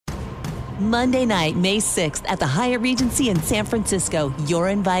Monday night, May 6th at the Hyatt Regency in San Francisco. You're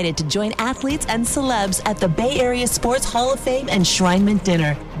invited to join athletes and celebs at the Bay Area Sports Hall of Fame Enshrinement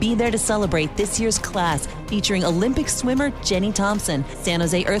Dinner. Be there to celebrate this year's class, featuring Olympic swimmer Jenny Thompson, San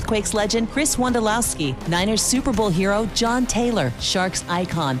Jose Earthquakes legend Chris Wondolowski, Niners Super Bowl hero John Taylor, Sharks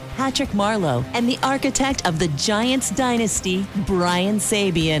icon Patrick Marleau, and the architect of the Giants dynasty, Brian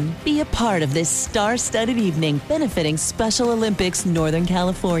Sabian. Be a part of this star-studded evening benefiting Special Olympics Northern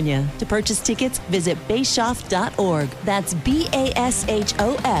California. To purchase tickets, visit bashoff.org. That's BASHOF.org.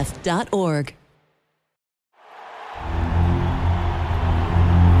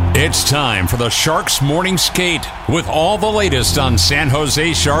 It's time for the Sharks Morning Skate with all the latest on San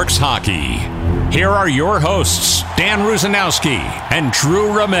Jose Sharks hockey. Here are your hosts, Dan Rusanowski and Drew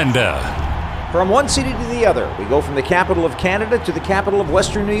Remenda. From one city to the other, we go from the capital of Canada to the capital of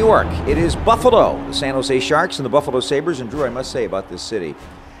Western New York. It is Buffalo, the San Jose Sharks and the Buffalo Sabres. And Drew, I must say about this city,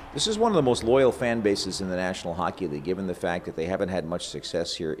 this is one of the most loyal fan bases in the National Hockey League, given the fact that they haven't had much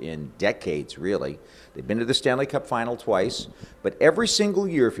success here in decades, really. They've been to the Stanley Cup Final twice, but every single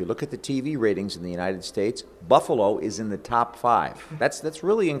year, if you look at the TV ratings in the United States, Buffalo is in the top 5. That's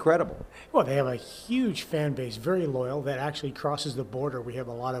really incredible. Well, they have a huge fan base, very loyal, that actually crosses the border. We have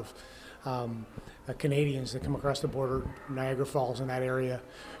a lot of Canadians that come across the border, Niagara Falls and that area,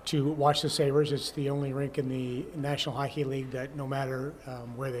 to watch the Sabres. It's the only rink in the National Hockey League that no matter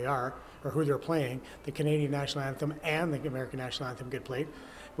where they are or who they're playing, the Canadian National Anthem and the American National Anthem get played,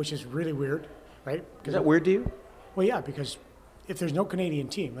 which is really weird, right? Is that weird to you? Well, yeah, because if there's no Canadian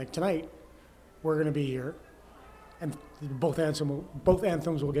team, like tonight, we're going to be here, and both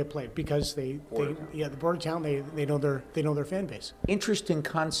anthems will get played because the border town, they know their fan base. Interesting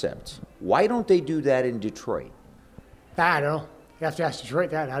concept. Why don't they do that in Detroit? I don't know. You have to ask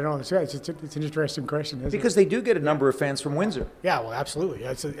Detroit that. I don't know. It's an interesting question. Because they do get a number of fans from Windsor. Yeah, well, absolutely.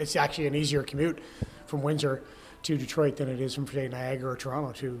 It's actually an easier commute from Windsor to Detroit than it is from, say, Niagara or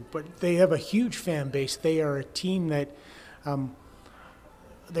Toronto too. But they have a huge fan base. They are a team that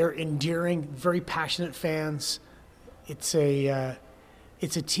they're endearing, very passionate fans. It's a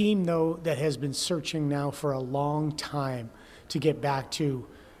team, though, that has been searching now for a long time to get back to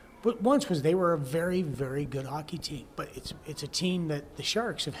what once was. They were a very, very good hockey team, but it's a team that the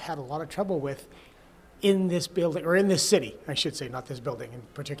Sharks have had a lot of trouble with in this building, or in this city, I should say, not this building in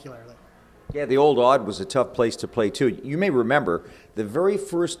particular. Yeah, the old Odd was a tough place to play, too. You may remember the very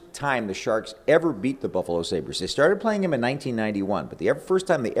first time the Sharks ever beat the Buffalo Sabres. They started playing them in 1991, but the first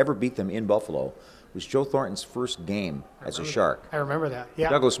time they ever beat them in Buffalo was Joe Thornton's first game as a Shark. I remember that, yeah.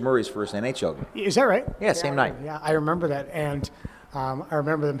 Douglas Murray's first NHL game. Is that right? Yeah, same night. Yeah, I remember that, and I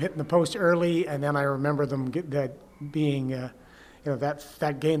remember them hitting the post early, and then I remember them being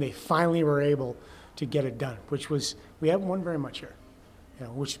that game they finally were able to get it done, which was, we haven't won very much here,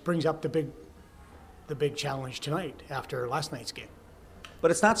 which brings up the big challenge tonight after last night's game.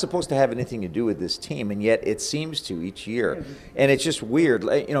 But it's not supposed to have anything to do with this team, and yet it seems to each year. And it's just weird.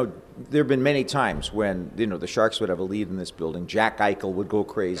 There have been many times when, the Sharks would have a lead in this building. Jack Eichel would go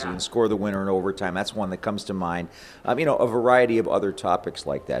crazy and score the winner in overtime. That's one that comes to mind. A variety of other topics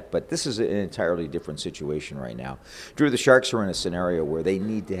like that. But this is an entirely different situation right now. Drew, the Sharks are in a scenario where they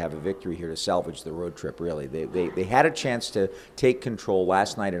need to have a victory here to salvage the road trip, really. They had a chance to take control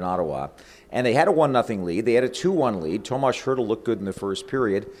last night in Ottawa, and they had a 1-0 lead. They had a 2-1 lead. Tomas Hertl looked good in the first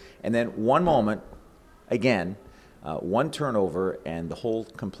period. And then one moment, again, one turnover, and the whole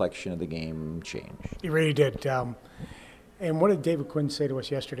complexion of the game changed. It really did. And what did David Quinn say to us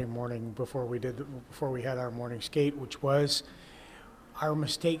yesterday morning before we had our morning skate, which was, our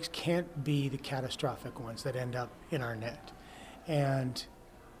mistakes can't be the catastrophic ones that end up in our net. And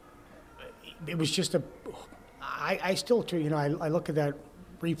it was just I still, I look at that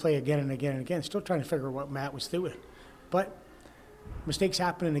replay again and again and again, still trying to figure out what Matt was doing. But mistakes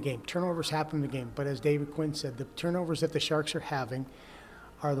happen in the game. Turnovers happen in the game. But as David Quinn said, the turnovers that the Sharks are having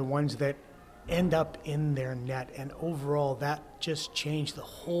are the ones that end up in their net. And overall, that just changed the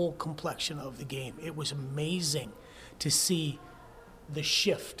whole complexion of the game. It was amazing to see the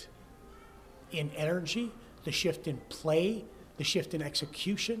shift in energy, the shift in play, the shift in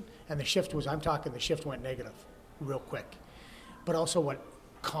execution. And the shift went negative real quick. But also what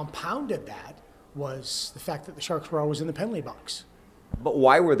compounded that was the fact that the Sharks were always in the penalty box. But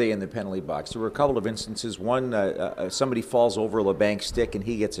why were they in the penalty box? There were a couple of instances. One, somebody falls over LeBank's stick and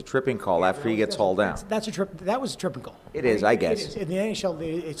he gets a tripping call after he gets hauled down. That was a tripping call. It is, I guess. It is. In the NHL,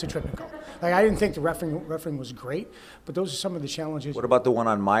 it's a tripping call. I didn't think the refereeing was great, but those are some of the challenges. What about the one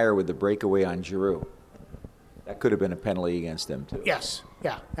on Meyer with the breakaway on Giroux? That could have been a penalty against them, too. Yes,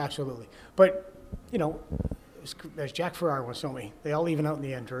 yeah, absolutely. But, as Jack Farrar once told me, they all even out in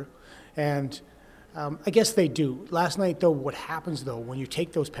the end, Drew. And I guess they do. Last night, though, what happens, though, when you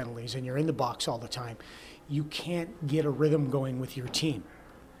take those penalties and you're in the box all the time, you can't get a rhythm going with your team.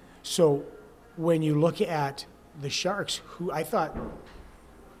 So when you look at the Sharks, who I thought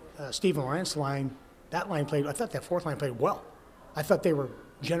Stephen Lawrence line, I thought that fourth line played well. I thought they were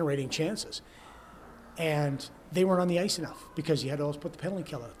generating chances. And they weren't on the ice enough because you had to always put the penalty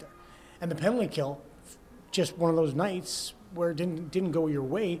kill out there. And the penalty kill, just one of those nights where it didn't go your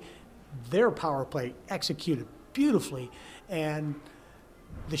way, their power play executed beautifully. And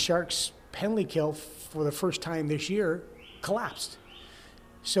the Sharks' penalty kill for the first time this year collapsed.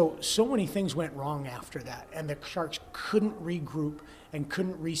 So many things went wrong after that. And the Sharks couldn't regroup and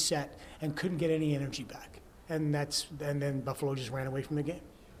couldn't reset and couldn't get any energy back. And then Buffalo just ran away from the game.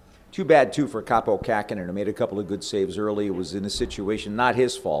 Too bad, too, for Kaapo Kähkönen, who made a couple of good saves early. It was in a situation, not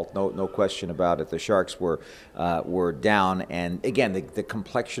his fault, no question about it. The Sharks were down, and again, the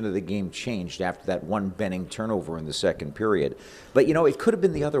complexion of the game changed after that one Benning turnover in the second period. But, it could have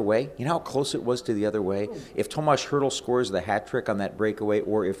been the other way. You know how close it was to the other way? If Tomas Hertl scores the hat trick on that breakaway,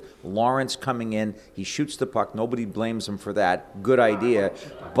 or if Lawrence coming in, he shoots the puck, nobody blames him for that. Good idea,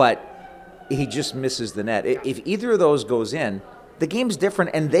 but he just misses the net. If either of those goes in, the game's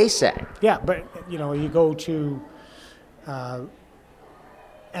different, and they say. Yeah, but, you go to Anton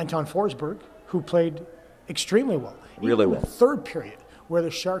Forsberg, who played extremely well. Really well. In the third period, where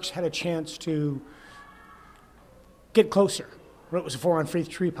the Sharks had a chance to get closer, where it was a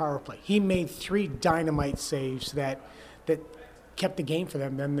 4-on-3 power play. He made 3 dynamite saves that kept the game for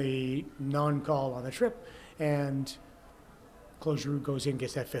them, then the non-call on the trip, and Claude Giroux goes in,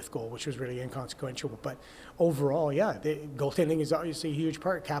 gets that 5th goal, which was really inconsequential. But overall, yeah, the goaltending is obviously a huge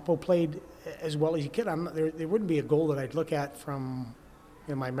part. Kaapo played as well as he could. There wouldn't be a goal that I'd look at from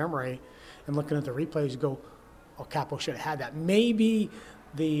in my memory and looking at the replays and go, oh, Kaapo should have had that. Maybe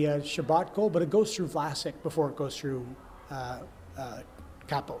the Shabbat goal, but it goes through Vlasic before it goes through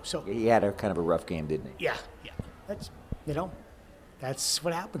Kaapo. So he had a kind of a rough game, didn't he? Yeah. That's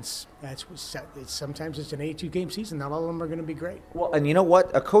what happens. Sometimes it's an 82-game season. Not all of them are going to be great. Well, and you know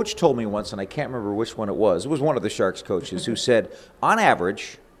what? A coach told me once, and I can't remember which one it was. It was one of the Sharks coaches who said, on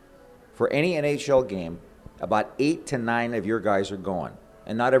average, for any NHL game, about 8 to 9 of your guys are going,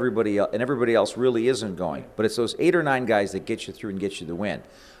 and not everybody else, and everybody else really isn't going. But it's those 8 or 9 guys that get you through and get you the win.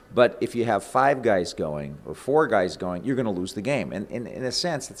 But if you have 5 guys going or 4 guys going, you're going to lose the game. And in a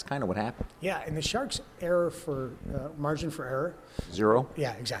sense, that's kind of what happened. Yeah, and the Sharks' margin for error. 0?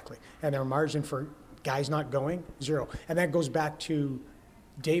 Yeah, exactly. And their margin for guys not going, 0. And that goes back to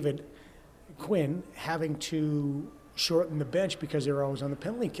David Quinn having to shorten the bench because they were always on the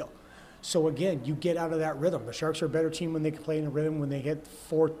penalty kill. So again, you get out of that rhythm. The Sharks are a better team when they can play in a rhythm, when they get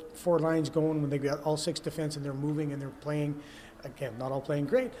four lines going, when they got all 6 defense and they're moving and they're playing. Again, not all playing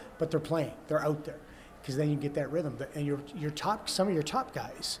great, but they're playing. They're out there because then you get that rhythm. And some of your top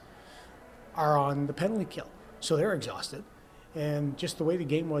guys are on the penalty kill, so they're exhausted. And just the way the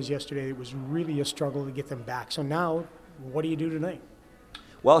game was yesterday, it was really a struggle to get them back. So now, what do you do tonight?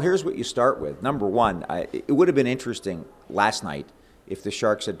 Well, here's what you start with. Number one, it would have been interesting last night if the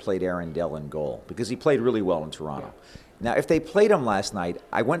Sharks had played Aaron Dell in goal, because he played really well in Toronto. Yeah. Now, if they played him last night,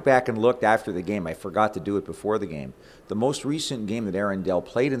 I went back and looked after the game. I forgot to do it before the game. The most recent game that Aaron Dell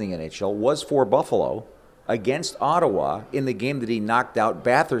played in the NHL was for Buffalo against Ottawa in the game that he knocked out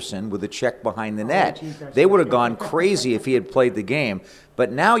Batherson with a check behind the net. They would have gone crazy if he had played the game.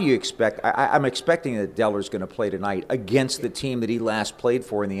 But now you expect, I'm expecting that Deller's going to play tonight against the team that he last played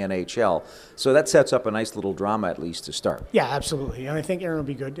for in the NHL. So that sets up a nice little drama at least to start. Yeah, absolutely. And I think Aaron will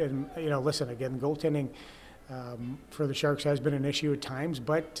be good. And, listen, again, goaltending for the Sharks has been an issue at times,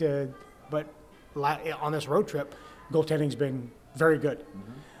 but on this road trip, goaltending's been very good.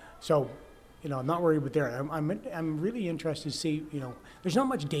 Mm-hmm. So, I'm not worried with there. I'm really interested to see, there's not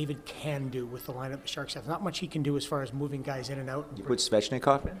much David can do with the lineup the Sharks have. Not much he can do as far as moving guys in and out. You put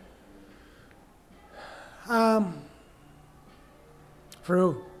Svechnikov in? For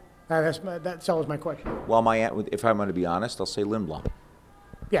who? That's always my question. Well, if I'm going to be honest, I'll say Lindblom.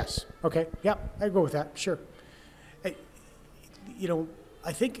 Yes. Okay. Yeah, I'd go with that. Sure.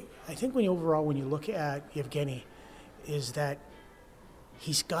 I think when you look at Evgeny, is that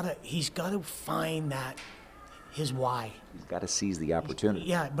he's got to find that his why. He's got to seize the opportunity.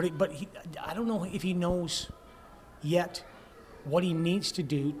 Yeah, but I don't know if he knows yet what he needs to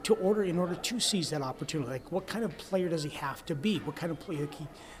do in order to seize that opportunity. Like, what kind of player does he have to be? What kind of player?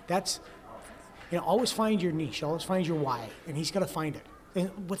 Always find your niche. Always find your why, and he's got to find it.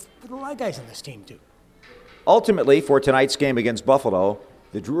 And with a lot of guys on this team too. Ultimately, for tonight's game against Buffalo,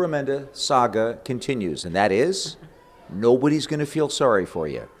 the Drew Remenda saga continues, and that is nobody's going to feel sorry for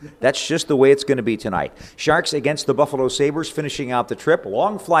you. That's just the way it's going to be tonight. Sharks against the Buffalo Sabres finishing out the trip.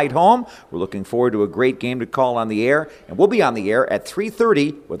 Long flight home. We're looking forward to a great game to call on the air, and we'll be on the air at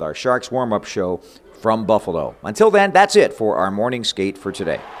 3:30 with our Sharks warm-up show from Buffalo. Until then, that's it for our morning skate for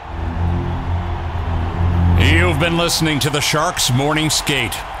today. You've been listening to the Sharks Morning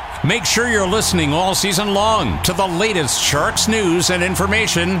Skate. Make sure you're listening all season long to the latest Sharks news and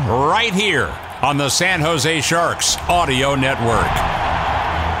information right here on the San Jose Sharks Audio Network.